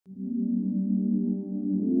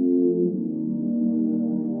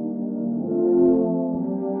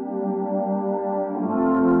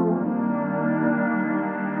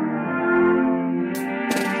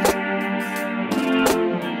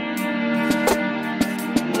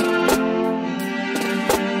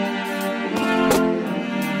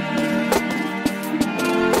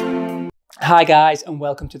Hi guys and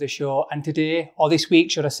welcome to the show, and today, or this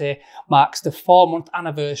week should I say, marks the 4-month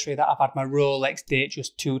anniversary that I've had my Rolex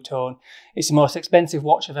Datejust two-tone. It's the most expensive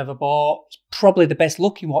watch I've ever bought, it's probably the best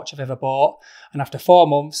looking watch I've ever bought, and after 4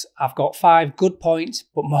 months I've got 5 good points,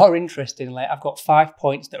 but more interestingly I've got 5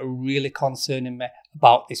 points that are really concerning me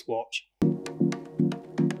about this watch.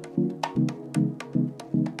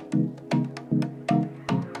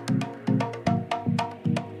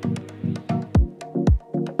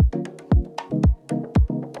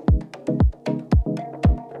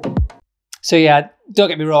 So yeah, don't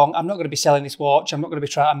get me wrong, I'm not going to be selling this watch, I'm not going to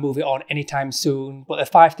be trying to move it on anytime soon, but the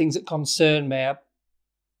 5 things that concern me are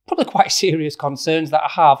probably quite serious concerns that I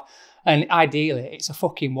have, and ideally it's a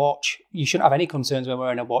fucking watch. You shouldn't have any concerns when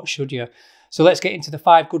wearing a watch, should you? So let's get into the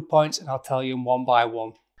 5 good points and I'll tell you them one by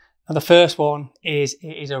one. Now the first one is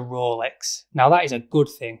it is a Rolex. Now that is a good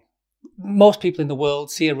thing. Most people in the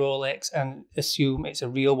world see a Rolex and assume it's a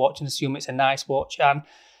real watch and assume it's a nice watch, and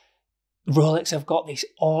Rolex have got this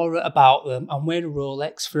aura about them, and wearing a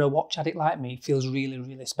Rolex for a watch addict like me feels really,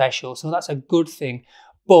 really special. So that's a good thing.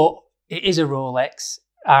 But it is a Rolex,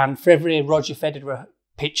 and for every Roger Federer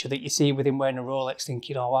picture that you see with him wearing a Rolex,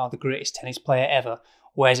 thinking, oh wow, the greatest tennis player ever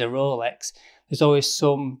wears a Rolex, there's always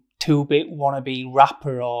some 2-bit wannabe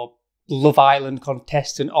rapper or Love Island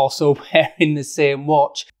contestant also wearing the same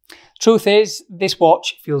watch. Truth is, this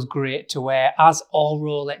watch feels great to wear, as all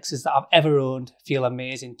Rolexes that I've ever owned feel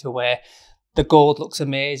amazing to wear. The gold looks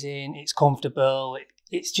amazing, it's comfortable,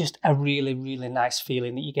 it's just a really, really nice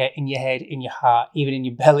feeling that you get in your head, in your heart, even in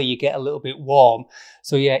your belly you get a little bit warm.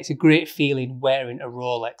 So yeah, it's a great feeling wearing a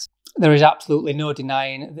Rolex. There is absolutely no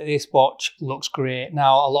denying that this watch looks great.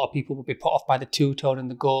 Now, a lot of people will be put off by the two-tone and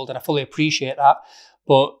the gold, and I fully appreciate that,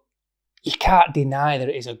 but you can't deny that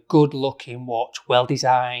it is a good looking watch, well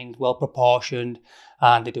designed, well proportioned,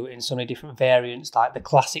 and they do it in so many different variants, like the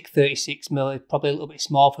classic 36mm, probably a little bit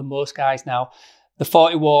small for most guys now. The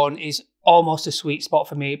 41 is almost a sweet spot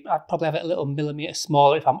for me. I'd probably have it a little millimetre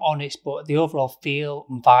smaller if I'm honest, but the overall feel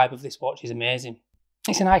and vibe of this watch is amazing.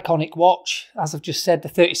 It's an iconic watch. As I've just said, the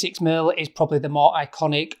 36mm is probably the more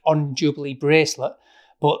iconic on Jubilee bracelet,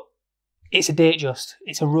 but it's a Datejust.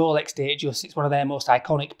 It's a Rolex Datejust. It's one of their most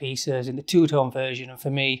iconic pieces in the two-tone version, and for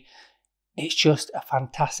me, it's just a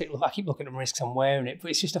fantastic look. I keep looking at my wrist because I'm wearing it, but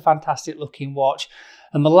it's just a fantastic looking watch.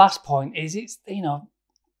 And my last point is, it's, you know,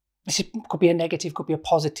 this could be a negative, could be a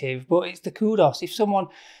positive, but it's the kudos. If someone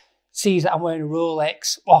sees that I'm wearing a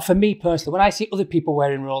Rolex, or for me personally, when I see other people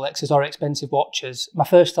wearing Rolexes or expensive watches, my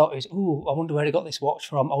first thought is, ooh, I wonder where they got this watch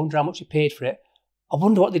from. I wonder how much they paid for it. I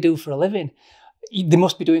wonder what they do for a living. They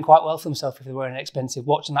must be doing quite well for themselves if they're wearing an expensive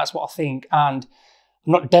watch, and that's what I think. And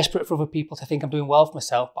I'm not desperate for other people to think I'm doing well for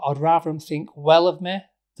myself, but I'd rather them think well of me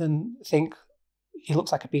than think he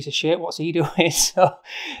looks like a piece of shit, what's he doing? So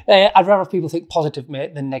I'd rather people think positive of me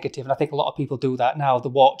than negative, and I think a lot of people do that now. The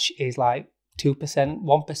watch is like 2%,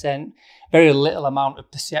 1%, very little amount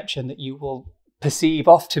of perception that you will perceive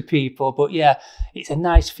off to people. But yeah, it's a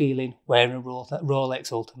nice feeling wearing a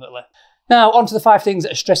Rolex ultimately. Now, on to the 5 things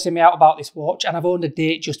that are stressing me out about this watch, and I've owned a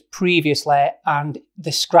Datejust previously, and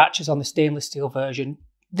the scratches on the stainless steel version,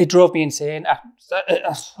 they drove me insane. I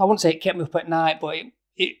wouldn't say it kept me up at night, but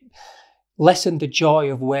it lessened the joy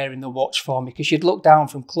of wearing the watch for me, because you'd look down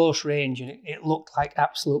from close range and it looked like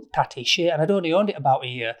absolute tatty shit, and I'd only owned it about a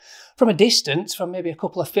year. From a distance, from maybe a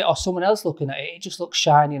couple of feet or someone else looking at it, it just looked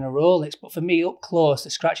shiny in a Rolex, but for me, up close, the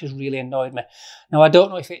scratches really annoyed me. Now, I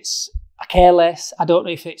don't know if it's I care less. I don't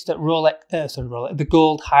know if it's that the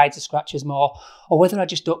gold hides the scratches more, or whether I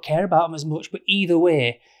just don't care about them as much. But either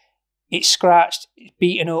way, it's scratched, it's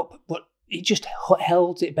beaten up, but it just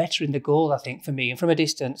held it better in the gold, I think, for me. And from a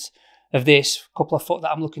distance of this couple of foot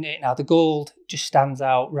that I'm looking at it now, the gold just stands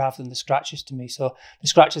out rather than the scratches to me. So the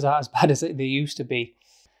scratches aren't as bad as they used to be.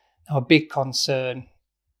 Now, a big concern.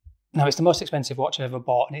 Now, it's the most expensive watch I've ever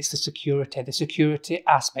bought, and it's the security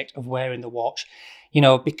aspect of wearing the watch. You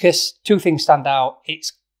know, because 2 things stand out.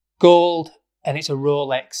 It's gold and it's a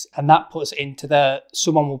Rolex, and that puts it into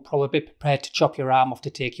someone will probably be prepared to chop your arm off to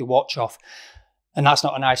take your watch off. And that's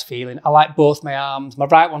not a nice feeling. I like both my arms. My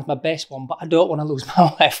right one's my best one, but I don't want to lose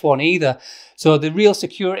my left one either. So the real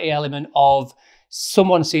security element of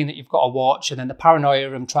someone seeing that you've got a watch, and then the paranoia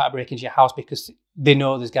of them trying to break into your house because they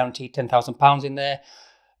know there's guaranteed £10,000 in there,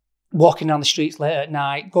 walking down the streets late at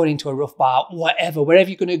night, going into a rough bar, whatever, wherever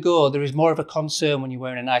you're going to go, there is more of a concern when you're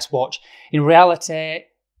wearing a nice watch. In reality,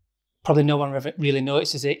 probably no one really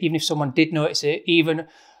notices it. Even if someone did notice it, even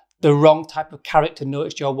the wrong type of character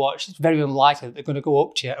noticed your watch, it's very unlikely that they're going to go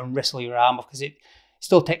up to you and wrestle your arm off, because it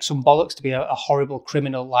still takes some bollocks to be a horrible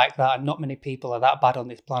criminal like that, and not many people are that bad on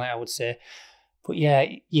this planet, I would say. But yeah,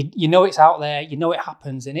 you know it's out there, you know it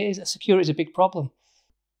happens, and security is a big problem.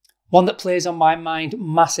 One that plays on my mind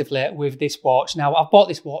massively with this watch. Now, I've bought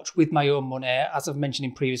this watch with my own money. As I've mentioned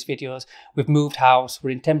in previous videos, we've moved house,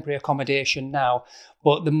 we're in temporary accommodation now,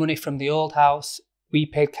 but the money from the old house, we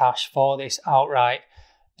paid cash for this outright.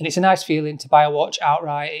 And it's a nice feeling to buy a watch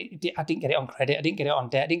outright. I didn't get it on credit, I didn't get it on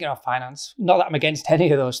debt, I didn't get it on finance. Not that I'm against any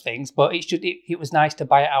of those things, but it was nice to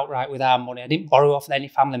buy it outright with our money. I didn't borrow off any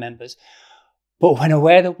family members. But when I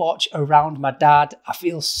wear the watch around my dad, I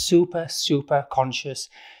feel super, super conscious.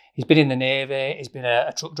 He's been in the Navy, he's been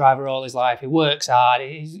a truck driver all his life, he works hard,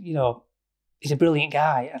 he's a brilliant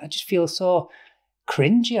guy, and I just feel so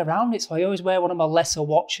cringy around it. So I always wear one of my lesser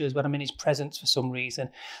watches when I'm in his presence for some reason.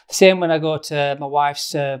 The same when I go to my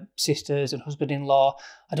wife's sisters and husband-in-law.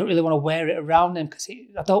 I don't really want to wear it around them because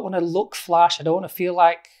I don't want to look flash, I don't want to feel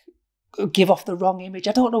like give off the wrong image.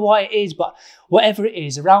 I don't know what it is, but whatever it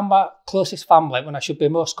is, around my closest family, when I should be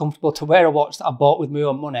most comfortable to wear a watch that I bought with my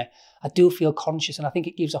own money, I do feel conscious, and I think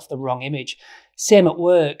it gives off the wrong image. Same at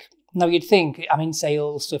work. Now, you'd think I'm in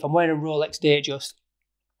sales, so if I'm wearing a Rolex Datejust,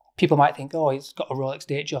 people might think, oh, he's got a Rolex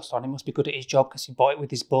Datejust on, he must be good at his job because he bought it with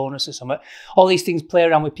his bonus or something. All these things play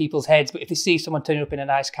around with people's heads, but if they see someone turning up in a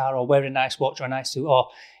nice car or wearing a nice watch or a nice suit, oh,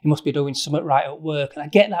 he must be doing something right at work. And I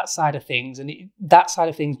get that side of things, and that side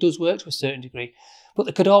of things does work to a certain degree. But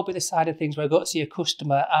there could all be the side of things where I go to see a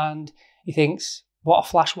customer and he thinks, what a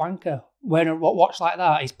flash wanker, wearing a watch like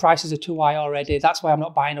that. His prices are too high already. That's why I'm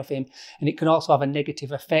not buying off him. And it can also have a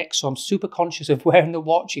negative effect. So I'm super conscious of wearing the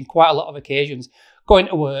watch in quite a lot of occasions. Going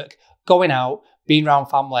to work, going out, being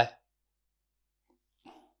around family.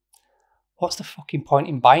 What's the fucking point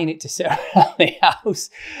in buying it to sit around the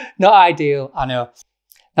house? Not ideal, I know.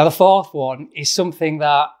 Now the fourth one is something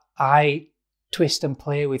that I twist and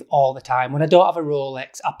play with all the time. When I don't have a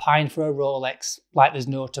Rolex, I pine for a Rolex like there's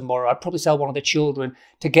no tomorrow. I'd probably sell one of the children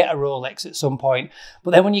to get a Rolex at some point.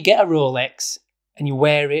 But then when you get a Rolex and you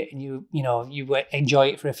wear it and you enjoy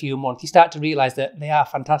it for a few months, you start to realize that they are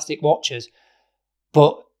fantastic watches,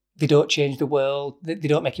 but they don't change the world. They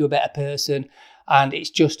don't make you a better person. And it's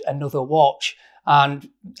just another watch. And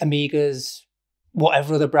Omega's,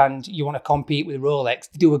 whatever other brand you want to compete with Rolex,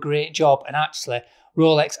 they do a great job. And actually,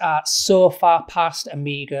 Rolex are so far past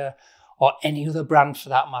Omega or any other brand for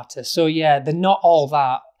that matter. So yeah, they're not all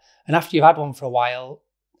that. And after you've had one for a while,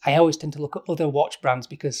 I always tend to look at other watch brands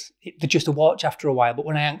because they're just a watch after a while. But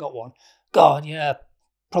when I ain't got one, God, yeah,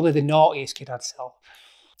 probably the naughtiest kid I'd sell.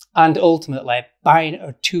 And ultimately, buying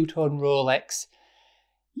a two-tone Rolex,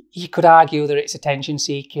 you could argue that it's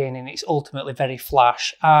attention-seeking and it's ultimately very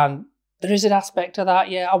flash. And there is an aspect of that,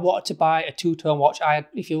 yeah. I wanted to buy a two-tone watch.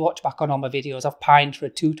 If you watch back on all my videos, I've pined for a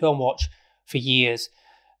two-tone watch for years.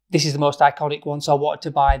 This is the most iconic one, so I wanted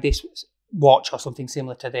to buy this watch or something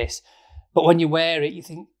similar to this. But when you wear it, you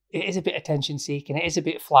think it is a bit attention-seeking, it is a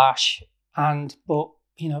bit flash. But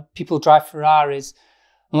people drive Ferraris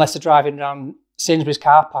unless they're driving around Sainsbury's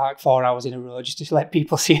car park 4 hours in a row just to let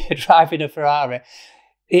people see they're driving a Ferrari.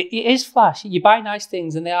 It is flash. You buy nice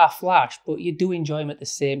things and they are flash, but you do enjoy them at the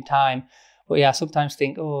same time. But yeah, I sometimes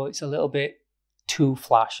think, oh, it's a little bit too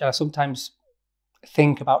flash. And I sometimes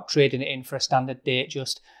think about trading it in for a standard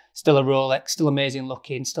Datejust. Still a Rolex, still amazing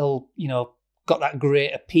looking, still, got that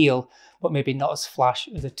great appeal, but maybe not as flash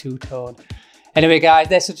as a two-tone. Anyway, guys,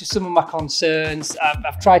 there's just some of my concerns.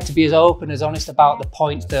 I've tried to be as open, as honest about the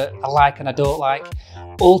points that I like and I don't like.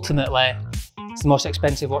 Ultimately, it's the most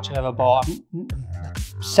expensive watch I've ever bought.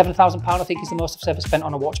 £7,000, I think, is the most I've ever spent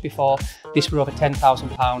on a watch before. This were over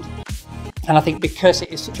 £10,000. And I think because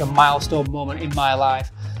it is such a milestone moment in my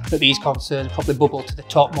life, that these concerns probably bubble to the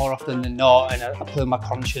top more often than not, and I play with my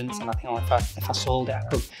conscience, and I think, if I sold it, I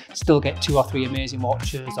could still get 2 or 3 amazing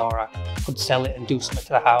watches, or I could sell it and do something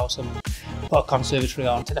to the house and put a conservatory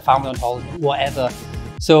on, take the family on holiday, whatever.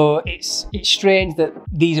 So it's strange that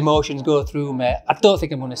these emotions go through me. I don't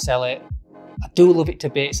think I'm going to sell it. I do love it to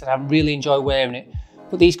bits and I really enjoy wearing it,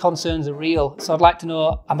 but these concerns are real. So I'd like to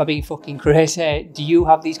know, am I being fucking crazy? Do you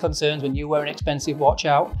have these concerns when you wear an expensive watch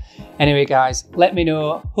out? Anyway, guys, let me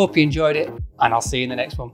know. Hope you enjoyed it, and I'll see you in the next one.